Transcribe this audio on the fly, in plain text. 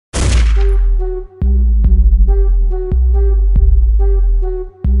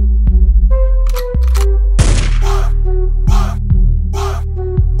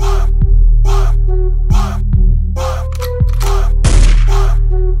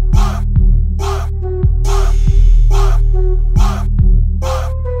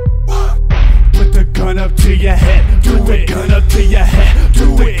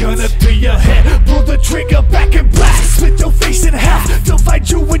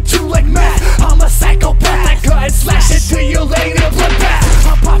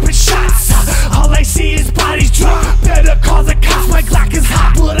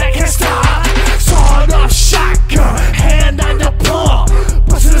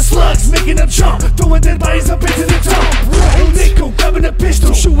dead bodies up into the dome. Illnickell grabbing a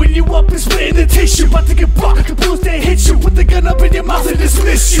pistol, shooting you up and splitting the tissue. About to get bucked, the bullets they hit you. Put the gun up in your mouth and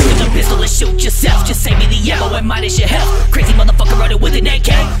dismiss you. With a pistol and shoot yourself, just save me the ammo and minus your health. Crazy motherfucker running with an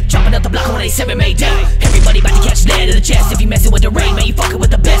AK, jumping up the block on A7 Mayday. Everybody about to catch lead in the chest. If you messing with the rain, man, you fucking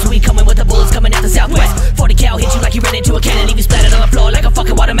with the best. We coming with the bullets coming out the southwest. 40 cal hit you like you ran into a cannon, leave you splattered on the floor like a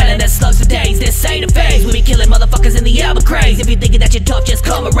fucking watermelon. That's slugs for days, this ain't a phase. We be killing motherfuckers in the album craze. If you thinking that you're tough, just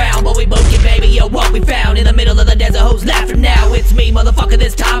come around. But we both get baby, yo, what we found in the middle of the desert, hoes laughing now. It's me, motherfucker,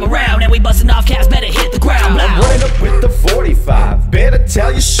 this time around. And we busting off caps, better hit the ground. I'm running up with the 45, better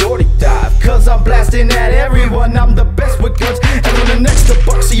tell your shorty dive. Cause I'm blasting at everyone, I'm the best with guns. And on the next to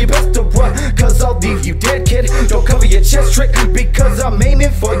buck, so you best to run. Cause I'll leave you dead, kid. Don't cover your chest trick, because I'm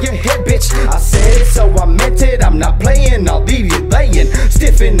aiming for your head, bitch. I said it, so I meant it, I'm not playing. I'll leave you laying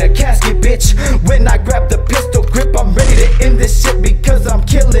stiff in the casket, bitch. When I grab the pistol grip, I'm ready to end this shit, because I'm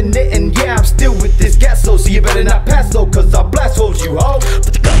killing it. And yeah, I'm still with this gas flow, so you better not pass low, cause I'll blast holes, you hoe.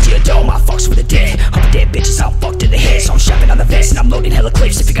 Put the gun to your dome, I fucks with the dead. I'm a dead bitches, I'm fucked in the head. So I'm strapping on the vest and I'm loading hella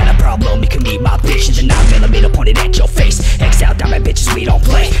clips. If you got a problem, you can meet my bitch. And the 9mm pointed at your face. X out, diamond bitches, we don't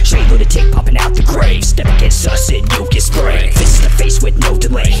play. Straight lunatic popping out the grave. Step against us and you get sprayed. Fist in the face with no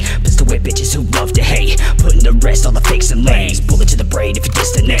delay. Pistol whip bitches who love to hate. Putting the rest on the fakes and lanes. Bullet to the brain if you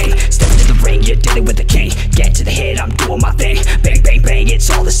diss the name. Step into the ring, you're dealing with the king. Get to the head, I'm doing my thing. Bang, bang, bang, it's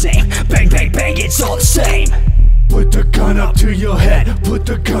all the same. Bang, bang, bang, it's all the same. Put the gun up to your head, put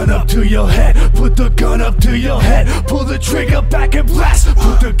the gun up to your head, put the gun up to your head, pull the trigger back and blast.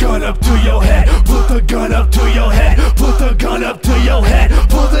 Put the gun up to your head, put the gun up to your head, put the gun up to your head,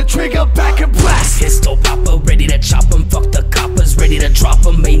 pull the trigger back and blast. Pistol popper, ready to chop 'em, fuck the coppers, ready to drop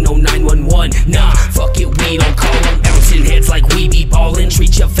 'em. Ain't no 911, nah, fuck it, we don't call 'em. Bouncing heads like we be ballin',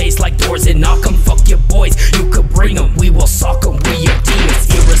 treat your face like doors and knock 'em. Fuck your boys, you could bring 'em, we will sock 'em, we are demons.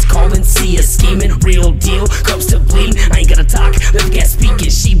 Hear us callin', see us scheming, real deal, comes to bleed. I ain't gonna talk, let the gas speaking,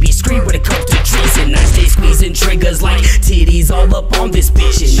 she be scream when it comes to treason. I stay squeezing triggers like titties all up on this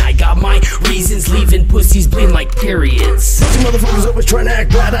bitch. And I got my reasons, leaving pussies bleed like periods. These motherfuckers always trying to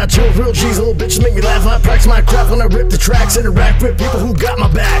act bad. I chose real G's, little bitches make me laugh. I practice my craft when I rip the tracks. Interact with people who got my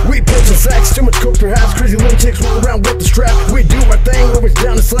back. We pills and facts, too much coke perhaps. Crazy lunatics roll around with the strap. We do our thing, always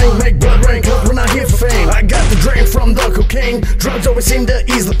down to slang. Make blood rain, cause we're not here for fame. I got the drain from the cocaine. Drugs always seem to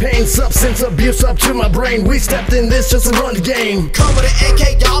ease the pain. Substance abuse up to my brain. We stepped in this just to run the game. Come with an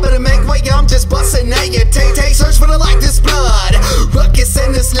AK, y'all better make way. I'm just busting at your tay-tay. Search for the light, this blood. Ruckus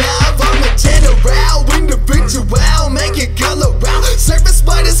in this love. I'm a general, individual. Make it color round. Surface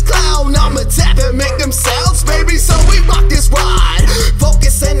white as cloud. I'm a tap and make them sounds, baby. So we rock this ride.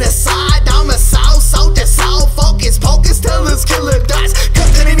 Focus in the side. I'm a south, so just south. Focus, focus till this killer dies. Cut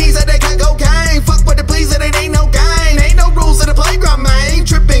to the knees that they can't go gang. Fuck with the please that it ain't no game. Ain't no rules in the playground, man.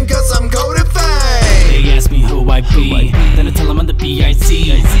 Tripping cause I'm golden fame. They ask me who I be, then I tell them I'm the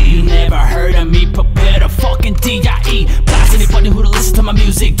B.I.C. You never heard of me, prepare to fucking D.I.E. Blast anybody who to listen to my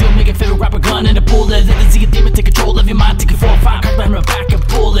music. Do make a favorite rapper gun and a bullet. Let the Z demon take control of your mind. Take it for a fine, crack my back and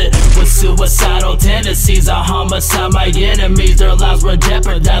pull it. With suicidal tendencies, I homicide my enemies. Their lives were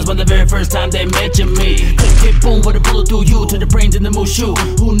jeopardized when the very first time they mentioned me. Click, click, boom, with a bullet through you. To the brains in the mushu.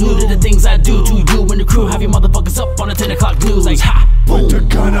 Who knew that the things I do to you and the crew have you motherfuckers up on the 10 o'clock news like ha, boom. Put the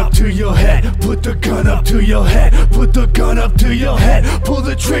gun up to your head, put the gun up to your head, put the gun up to your head, pull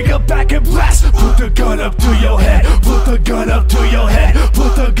the trigger back and blast. Put the gun up to your head, put the gun up to your head,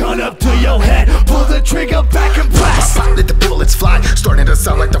 put the gun up to your head, pull the trigger back and blast. Pop, let the bullets fly, starting to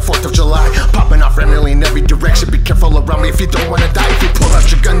sound like the 4th of July. Popping off randomly in every direction, be careful around me if you don't wanna die. If you pull out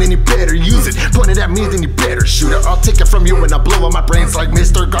your gun then you better use it, point it at me then you better shoot it. I'll take it from you and I'll blow up my brains like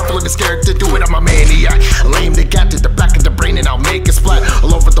Mr. Garfield. If you're scared to do it, I'm a maniac. Lame the gap to the back of the brain and I'll make it splat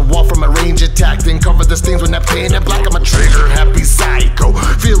all over the wall from a range attack. Then cover the stains when that paint and black. I'm a trigger happy psycho,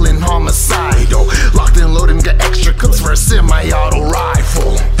 feeling homicidal. Locked and loaded, got extra clips for a semi-auto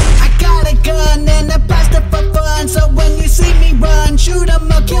rifle. I got a gun and a blaster for fun. So when you see me run, shoot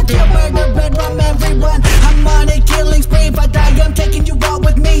 'em up, kill, murder, red rum, everyone. I'm on a killing spree. If I die, I'm taking you out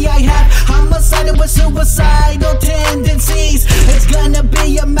with me. I have homicidal with suicidal tendencies. It's gonna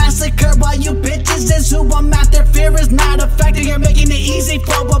be a massacre while you bitches is who I'm after. Fear is not a factor, you're making it easy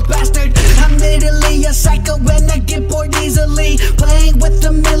for a bastard. I'm literally a psycho when I get bored easily. Playing with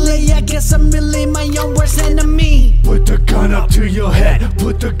the millie, I guess I'm really my own worst enemy. Put the gun up to your head,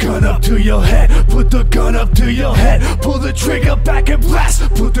 put the gun up to your head, put the gun up to your head, pull the trigger back and blast.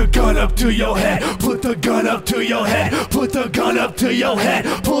 Put the gun up to your head, put the gun up to your head, put the gun up to your head,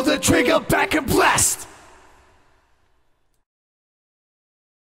 pull the trigger back and blast.